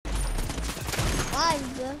Live,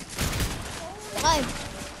 bro. Live.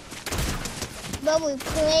 Bro, we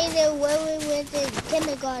played it when we went in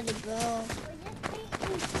kindergarten, bro.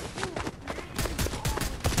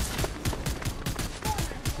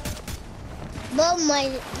 Bro,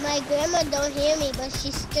 my grandma don't hear me, but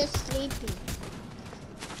she's still sleeping.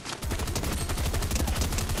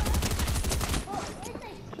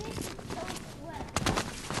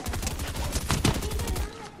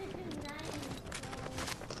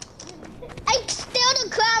 I steal the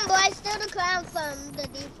crown, bro. I steal the crown from the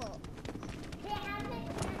default.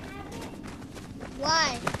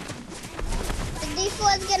 Why? The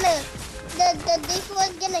default's gonna the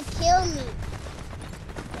default's gonna kill me.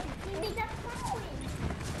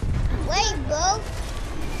 Wait, bro.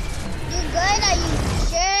 You good? Are you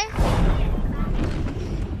sure?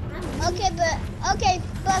 Okay,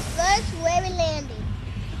 but first where we landed?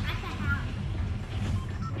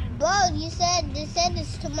 Bro, you said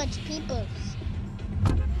there's too much people.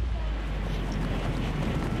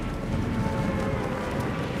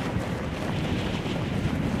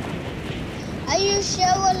 Are you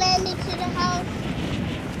sure we're landing to the house?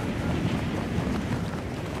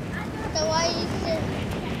 So why you still...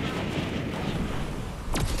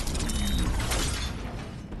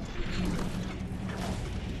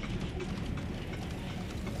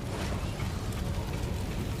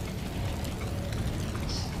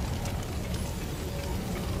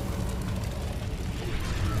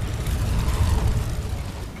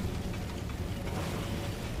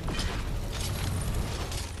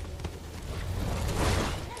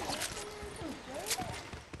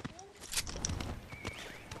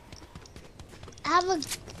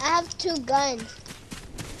 I have 2 guns.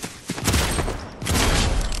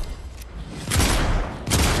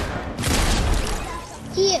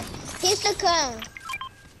 Here's the crown.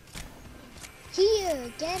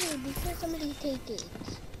 Here, get it before somebody take it.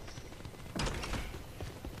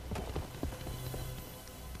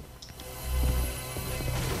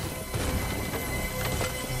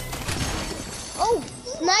 Oh,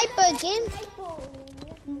 sniper,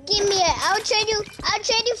 give me it. I'll trade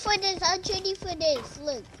you for this. I'll trade you for this.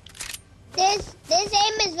 Look. This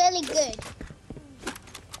aim is really good.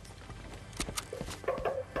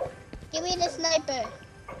 Give me the sniper.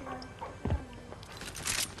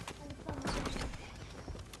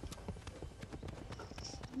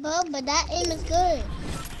 But that aim is good.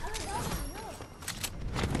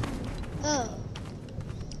 Oh.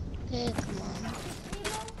 Okay, come on.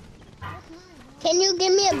 Can you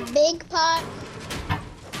give me a big pot?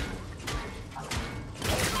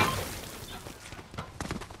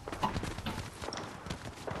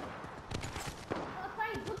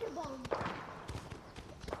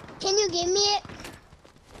 Can you give me it?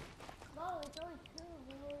 No, it's only 2,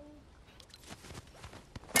 bro.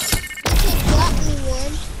 Okay, drop me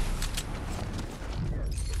one.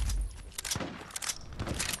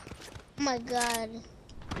 Oh my god.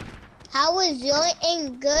 How is your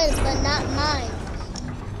aim good but not mine?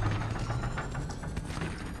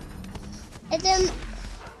 And then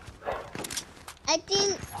I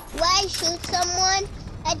think when I shoot someone,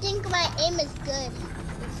 I think my aim is good.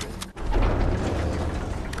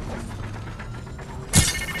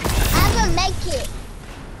 Make it.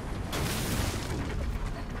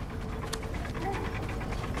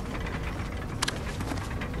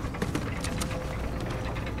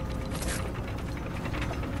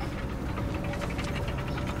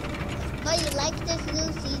 Oh, you like this new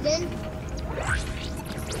season?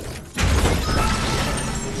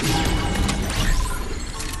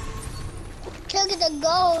 Look at the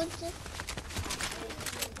gold.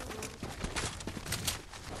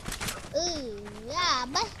 Ooh, yeah,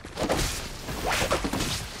 but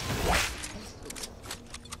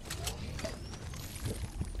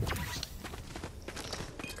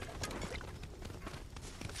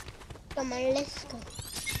come on, let's go.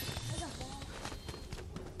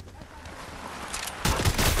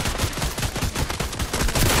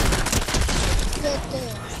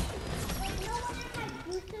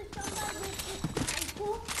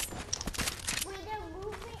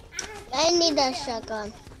 I need a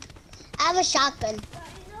shotgun. I have a shotgun.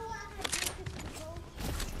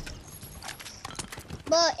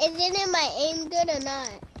 But isn't my aim good or not?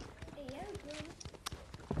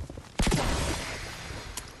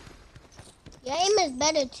 Your aim is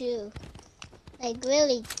better too. Like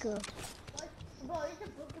really good. Bro, it's a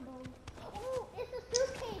Pokemon. Oh, it's a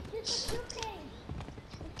suitcase. It's a suitcase.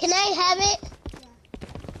 Can I have it?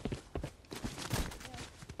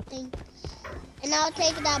 Yeah. And I'll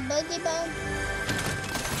take that boogie bomb.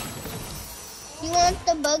 You want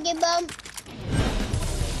the boogie bomb?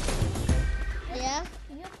 Yeah?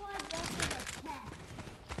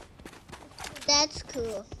 That's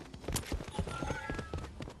cool.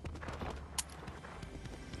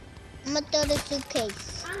 I'm gonna throw the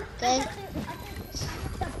suitcase. Okay.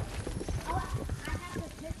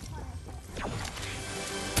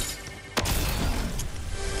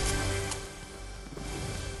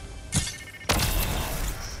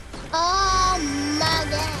 Oh my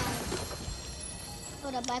god.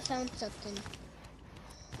 Hold up, I found something.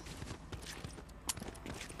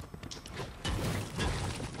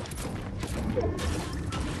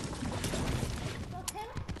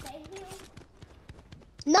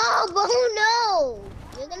 No, bro, no!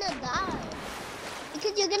 You're gonna die.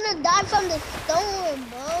 Because you're gonna die from the storm,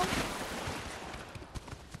 bro.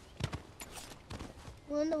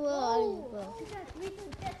 Where in the world are you, bro? We can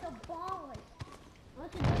get the ball.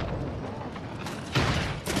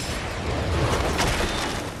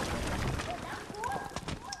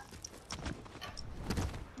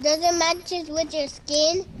 Does it match with your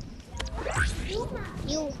skin?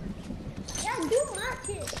 You. Yeah, do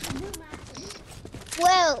matches.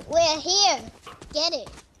 Well, we're here. Get it.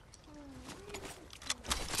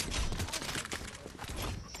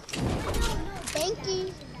 Thank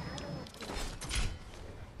you.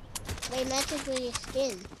 Wait, matches with your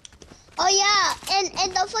skin. Oh yeah,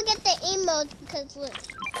 and don't forget the emotes because look.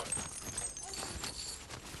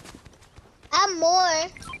 I'm more.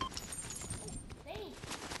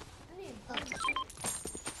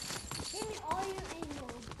 Give me all your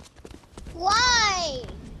emotes. Why?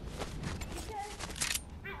 Because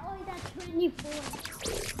I only got 24.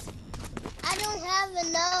 I don't have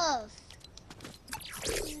enough.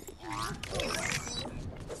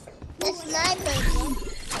 The sniper, bro.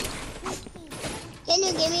 Can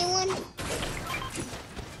you give me one?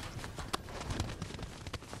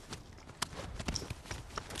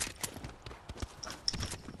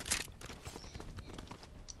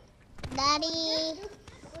 Daddy.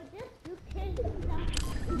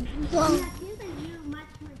 Whoa.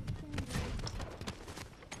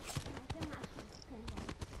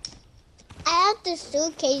 I have the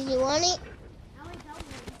suitcase. You want it?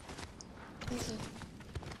 Let me see.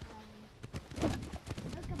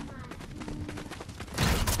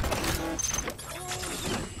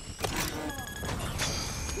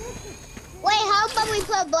 Wait, how about we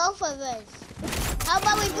put both of us? How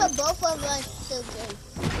about we put both of us suitcase?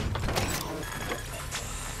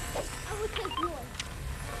 I will take yours.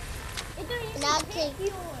 It don't even And I'll take take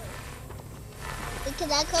yours.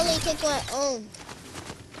 because I can only take my own.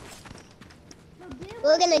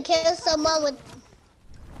 We're gonna kill someone with.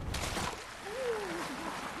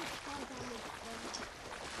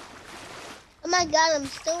 Oh my god, I'm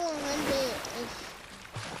still 100.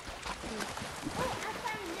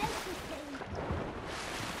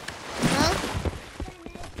 Huh?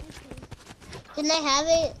 Can I have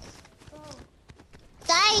it?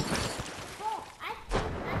 Psych!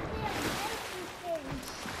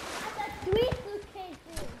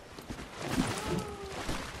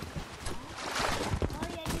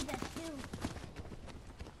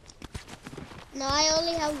 No, I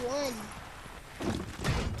only have one.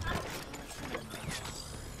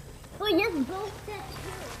 Oh, yes, both set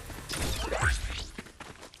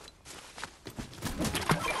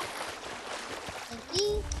Thank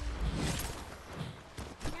you.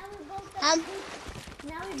 Now we both have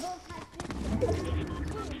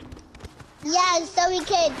Yeah, so we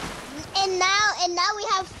could. And now we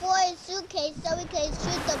have 4 suitcases, so we can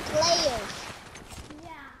shoot the players.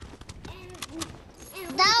 Yeah.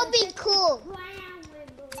 And That would be cool.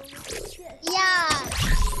 Yeah.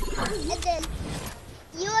 And then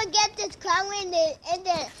you will get this crown win, and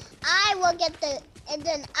then I will get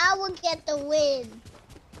the win.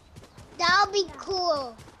 That would be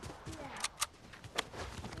cool.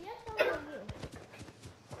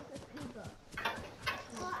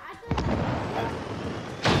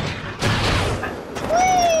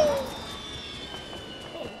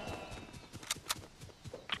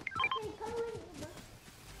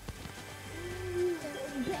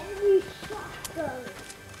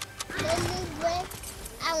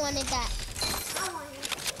 I wanted that.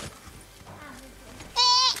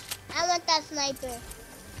 I want that sniper.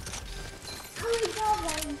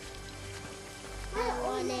 I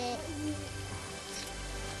want it.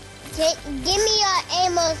 Give me your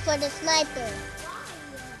ammo for the sniper.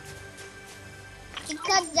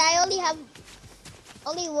 Because I only have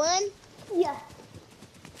one. Yeah.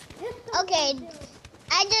 Okay.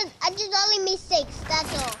 I just only need 6.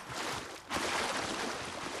 That's all.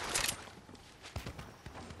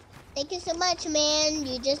 Thank you so much, man.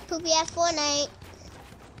 You just put me at Fortnite.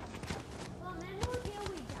 Well, remember here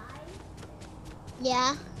we died?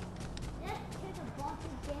 Yeah. Let's hit the boss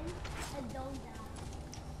again and don't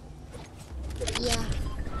die.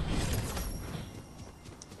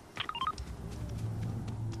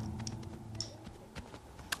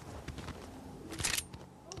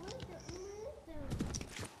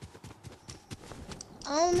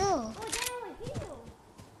 don't know. Oh, they were here.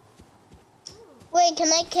 Wait, can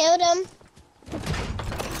I kill them?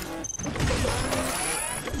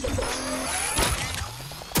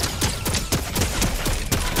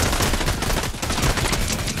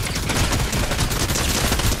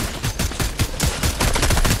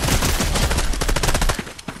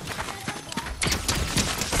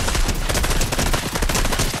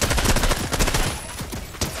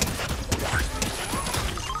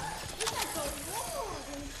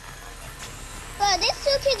 Bro, this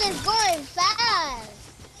suitcase is going fast.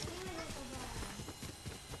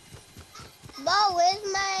 Bro,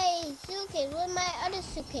 where's my suitcase? Where's my other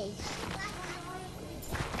suitcase?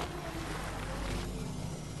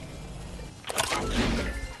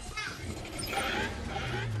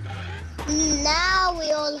 Now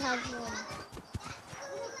we all have one.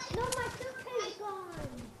 No, my suitcase is gone.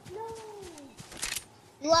 No.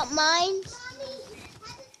 You want mine?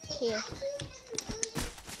 Here.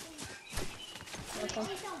 Okay.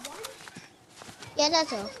 Is that one? Yeah,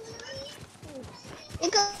 that's all.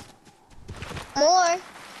 You go more, Yeah,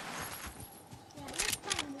 let's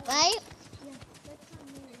find more. right?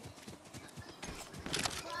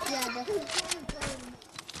 Yeah, let's find more.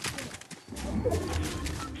 Yeah,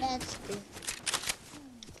 Two going. that's good.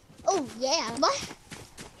 Oh, yeah. What?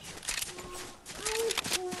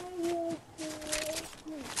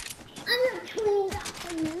 I'm not trying that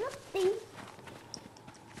for nothing.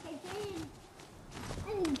 Hey, Dan. I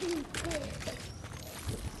didn't do good.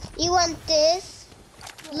 You want this?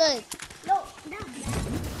 Look. No, not that.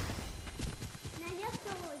 Now you're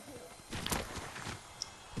still over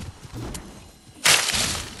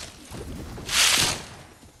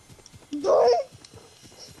here. Boom.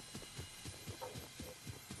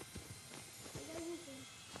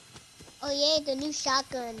 Oh, yeah, the new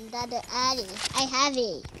shotgun that they're adding. I have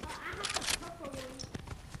it. Oh,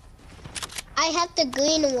 I I have the purple one. have the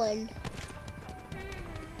green one.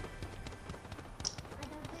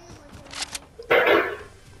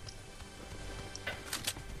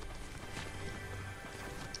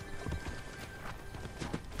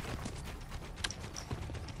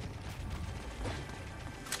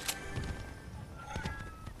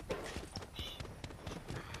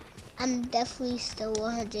 I'm definitely still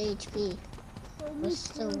 100 HP. We're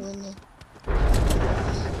still winning.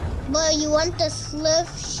 But you want the slurp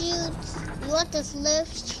shoot? You want the slurp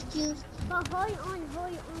shoot? But hold on.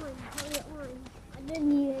 I didn't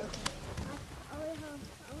need it. I only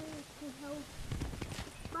can help.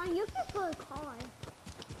 Man, you can put a car.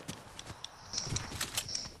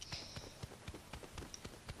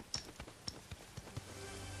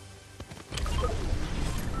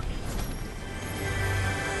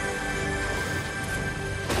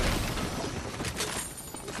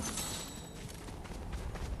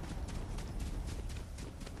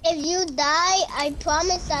 If you die, I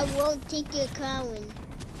promise I won't take your crown.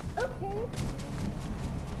 Okay.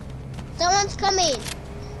 Someone's coming.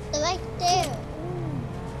 They're right there.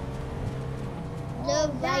 They're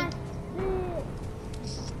right.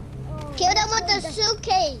 Kill them with the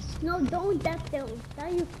suitcase. No, don't death them.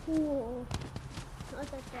 That you fool. Not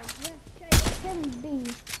that them. Let's try to kill me.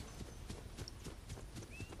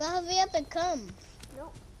 But hurry up and come.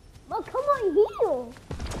 No. Well, come on here.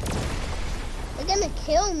 They're gonna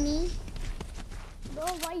kill me. No,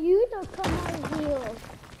 why you don't come on here?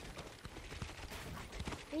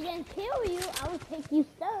 We can kill you. I will take you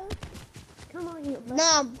stuff. Come on here, bro.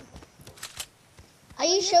 Nah. Are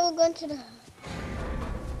you sure we're going to the...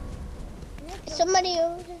 Somebody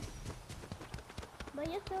over there.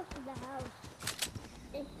 But you're close to the house.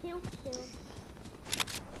 It kills still.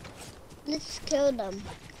 Let's kill them.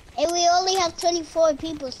 And we only have 24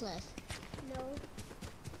 people left. No.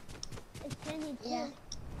 It's 22. Yeah.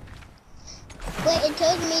 Wait, it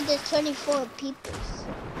tells me there's 24 people. So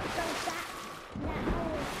that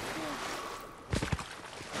hole is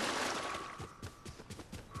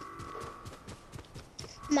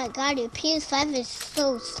Oh my god, your PS5 is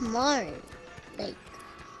so smart. Like,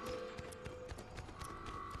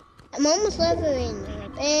 I'm almost leveling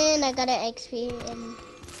up, and I got an XP. And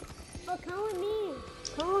oh, come with me.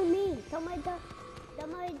 Come with me.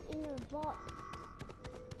 Somebody in the vault.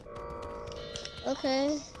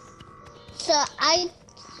 okay, so I.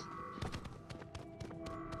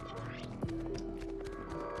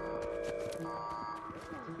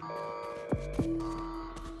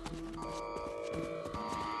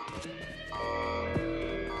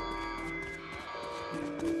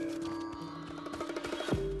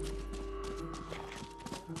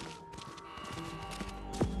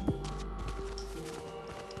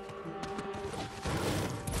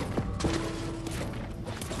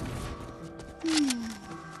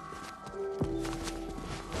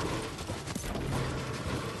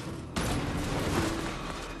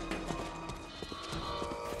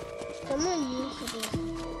 I'm gonna use this.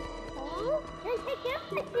 Oh, they take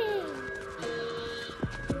everything.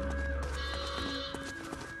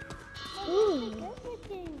 Oh, they take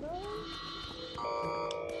everything, bro.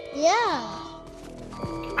 Yeah.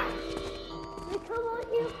 We come out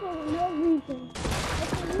here for no reason.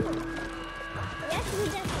 It's a rule. Actually,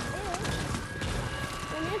 that's a bill.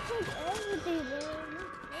 When they take everything, bro,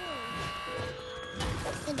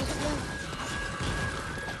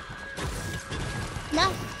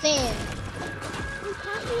 not fair. we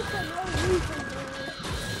come here for no reason, bro.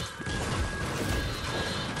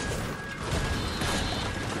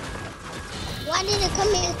 Why did it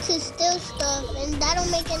come here to steal stuff? And that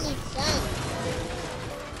don't make any sense.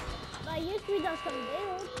 But yes, we got some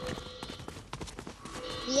bills.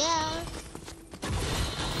 Yeah.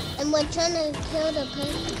 And we're trying to kill the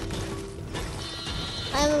person.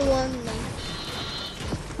 I haven't warned them.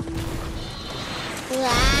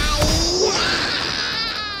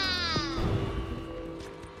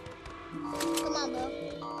 Come on, bro.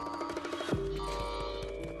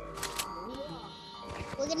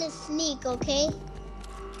 We're gonna sneak, okay?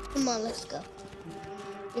 Come on, let's go.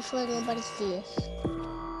 Before nobody sees us.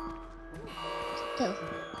 Go.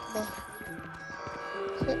 Go.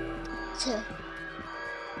 Two.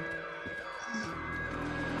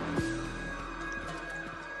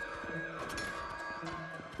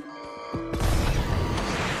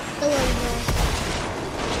 Don't worry, bro.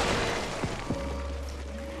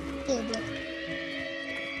 Here, bro.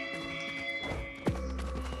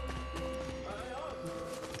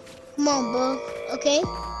 Come on, bro. Okay?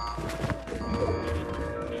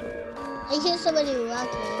 I hear somebody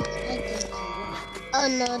walking. I think. Oh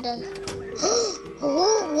no, that's.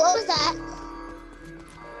 What was that?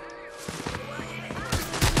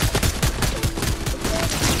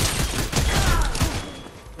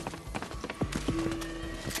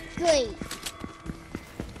 Great.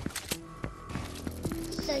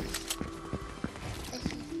 Six.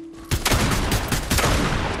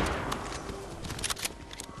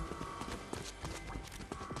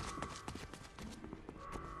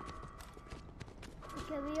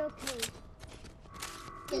 Okay, we okay.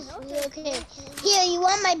 Yes, we okay. Here, you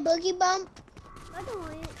want my boogie bump? I don't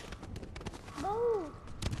want it. Bro,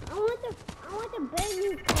 I want the brand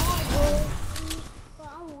new car, bro. But I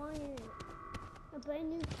want it. A brand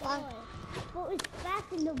new car. But it's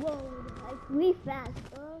fast in the road. Like, really fast,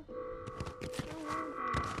 bro. I don't want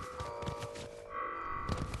that.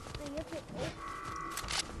 So you can,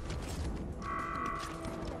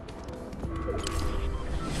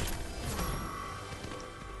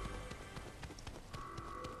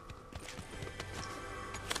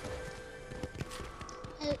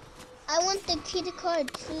 I want the key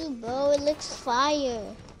card too, bro. It looks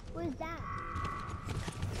fire. what is that?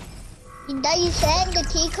 That you said the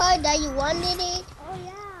key card that you wanted it? Oh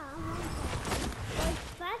yeah, I want that. But it's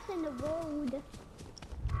fast in the road.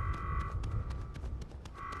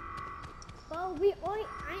 Bro,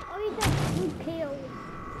 I already got 2 kills.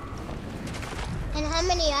 And how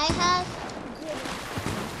many I have? Yeah.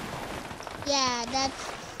 Yeah,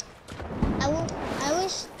 that's. I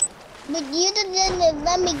wish, but you didn't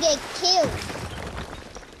let me get killed.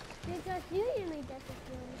 Because you didn't make that kill.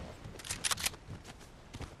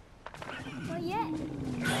 But yeah,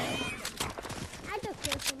 I just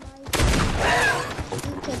killed somebody.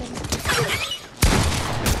 You kidding?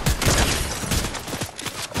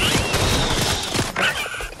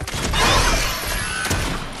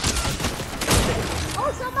 Oh,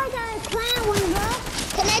 somebody got a clan one, bro.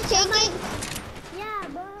 Can I take it? Yeah,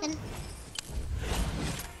 bro.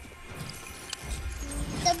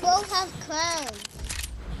 They both have crowns.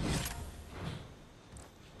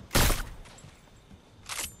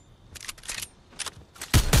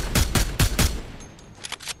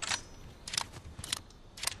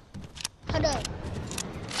 Hold on.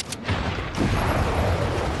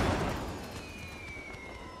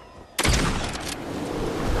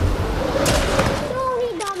 No, he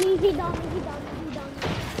got me.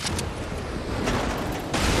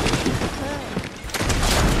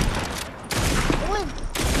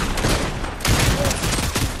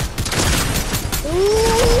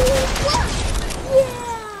 Yeah,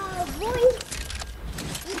 boy.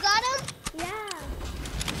 You got him? Yeah.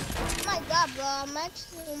 Oh my god, bro. I'm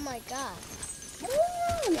actually, oh my god.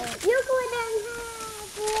 Ooh, you're going down half,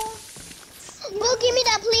 bro. Bro, give me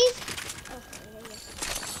that, please.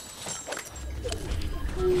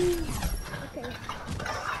 Okay.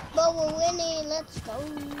 But we're winning. Let's go.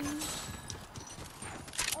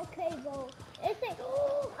 Okay, bro. It's a,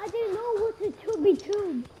 I didn't know what's a 2v2.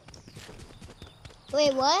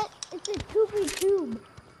 Wait, what? It's a 2v2.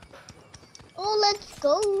 Oh, let's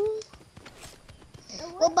go.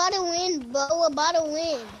 We're about to win, bro. We're about to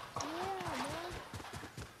win. Yeah, bro.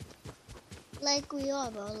 Like we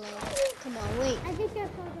are, bro. Like, come on, wait. I think I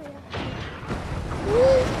saw her.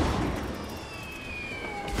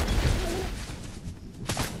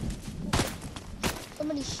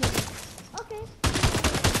 Somebody shoot. Okay.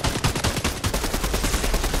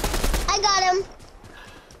 I got him.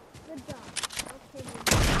 Good job. Okay,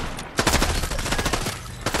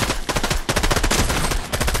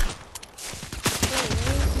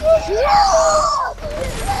 Let's go!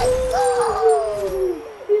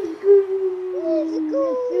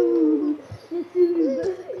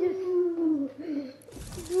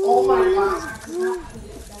 Oh my god.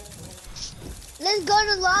 Let's go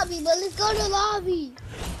to lobby, but let's go to lobby.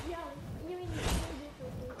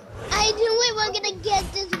 I knew we were gonna get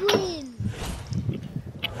this win.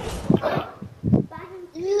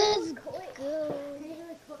 Let's go.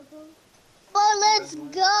 Oh, let's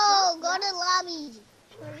go. Go to lobby.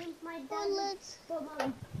 Oh, let's.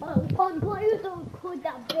 Fun players don't put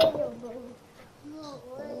that video, bro.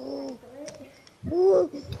 Ooh.